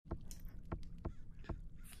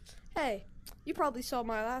Hey, you probably saw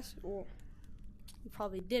my last, well, you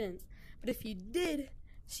probably didn't, but if you did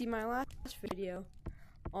see my last video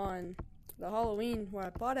on the Halloween where I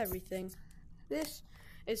bought everything, this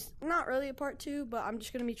is not really a part 2, but I'm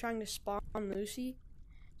just going to be trying to spawn Lucy.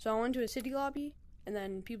 So I went to a city lobby, and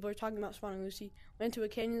then people are talking about spawning Lucy. Went to a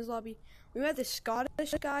Canyons lobby. We met this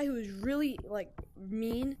Scottish guy who was really, like,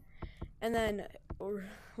 mean, and then,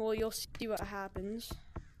 well, you'll see what happens.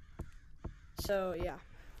 So, yeah.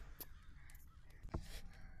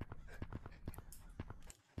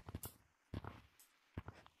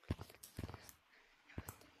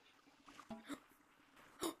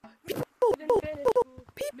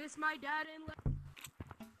 Miss my dad and left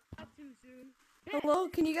too soon. Hello,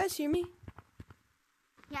 can you guys hear me?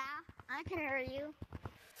 Yeah, I can hear you.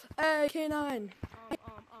 Hey, K9.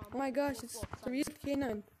 Oh my gosh, it's the real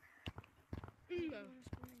K9.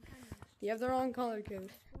 You have the wrong color code.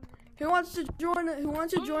 Who wants to join? Who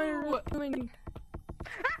wants to join?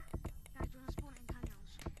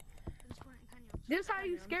 This is how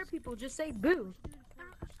you scare people. Just say boo.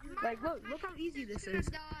 Like, look how easy this is.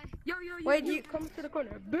 Yo, Wait, do you come to the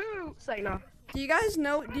corner? Boo! Say no. Do you guys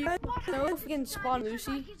know? Do you guys know if we can spawn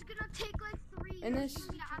Lucy He's gonna take like 3. in this?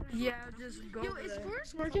 Yeah, just go. Yo, is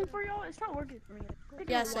Forrest working for y'all? It's not working for me.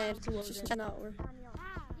 Yes, it's just not working.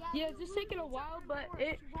 Yeah, it's just taking a while, but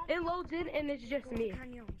it loads in and it's just me.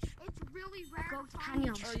 It's really rare. Go to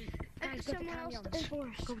canyons. Guys, go to canyons.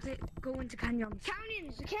 Go into canyons.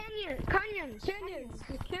 Canyons.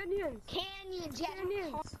 Canyons, yeah.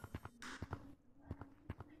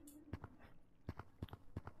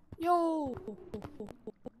 Yo.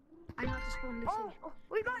 I know how to spawn Lucy. Oh,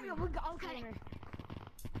 we got you. Okay.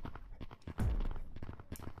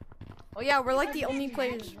 Oh yeah, we're like the only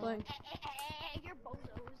players playing. Hey, you're bozos.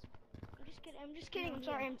 I'm just kidding. I'm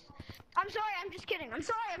sorry. I'm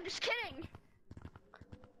just kidding.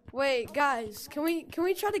 Wait, guys, can we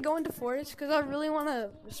try to go into forest? Cause I really want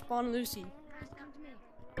to spawn Lucy. Guys, come to me.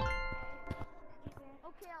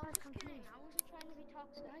 Okay, Alex, come to me. I wasn't trying to be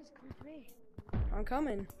toxic. Guys, come to me. I'm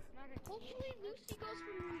coming. Hopefully Lucy goes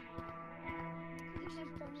for me.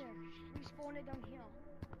 Lucy's from here. We spawned it down here.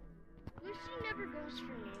 Lucy never goes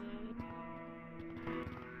for me.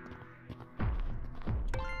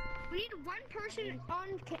 We need one person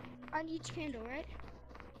on each candle, right?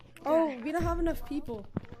 Oh, we don't have enough people.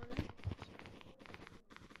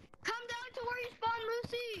 Come down to where you spawn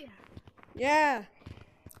Lucy. Yeah.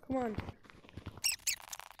 Come on.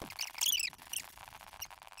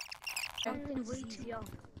 Something's easier.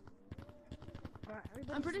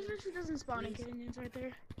 I'm pretty sure she doesn't spawn in canyons right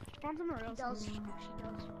there. Spawn somewhere else. She does.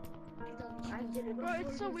 I did it. Bro,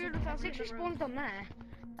 it's so weird without I think she spawns down there.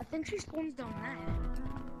 I think she spawns down there.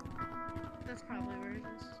 That's probably where it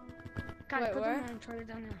is. Guys, Wait, put where? them on. Try it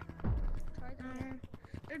down there. Try it down there.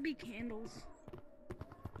 There'd be candles.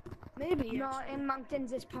 Maybe. No, in Moncton's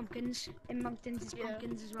there's pumpkins. In Moncton's there's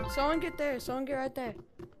pumpkins as well. Someone get there. Someone get right there.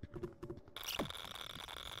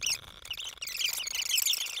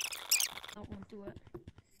 That won't do it.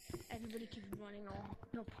 Everybody keeps running on.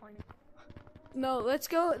 No point. No, let's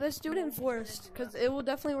go. Let's do it in forest, cause it will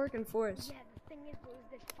definitely work in forest. Yeah, the thing is,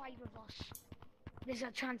 there's 5 of us. There's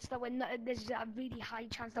a chance that we're not. There's a really high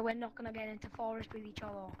chance that we're not gonna get into forest with each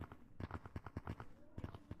other.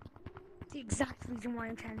 The exact reason why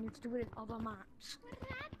I'm telling you to do it in other maps,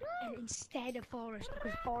 and instead of forest,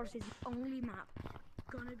 because forest is the only map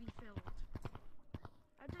gonna be filled.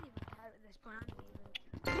 I don't even care at this point.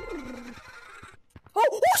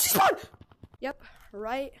 Oh, she spawned! Yep,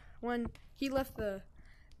 right when he left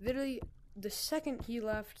literally the second he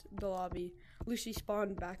left the lobby, Lucy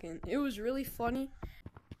spawned back in. It was really funny.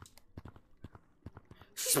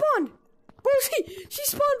 She spawned! Bro, she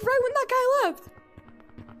spawned right when that guy left!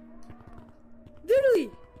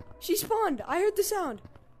 Literally, she spawned. I heard the sound.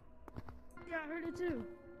 Yeah, I heard it too.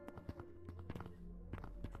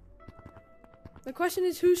 The question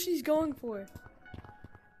is who she's going for.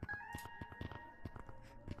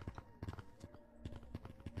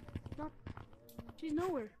 She's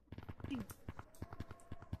nowhere.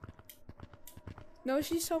 No,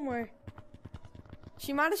 she's somewhere.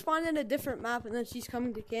 She might have spawned in a different map and then she's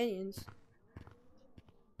coming to canyons.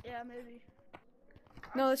 Yeah, maybe.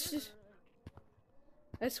 No,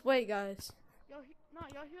 let's wait, guys. Y'all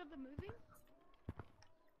hear the moving?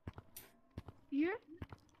 You hear?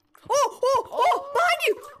 Oh, behind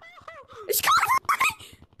you! It's coming for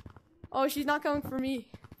me! Oh, she's not coming for me.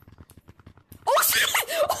 Oh, shit!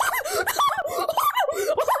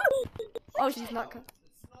 Oh, she's not coming.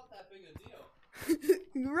 It's not that big a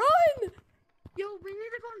deal. Run! Yo, we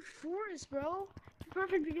need to go in forest, bro.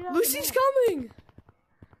 Perfect. Lucy's coming!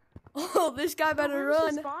 Oh, this guy better Where's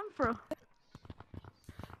run. she spawn from?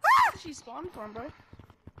 Where's she spawn from, bro?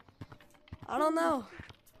 I don't know.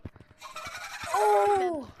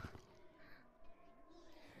 Oh!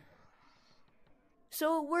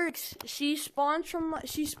 So it works. She spawned from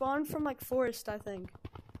like forest, I think.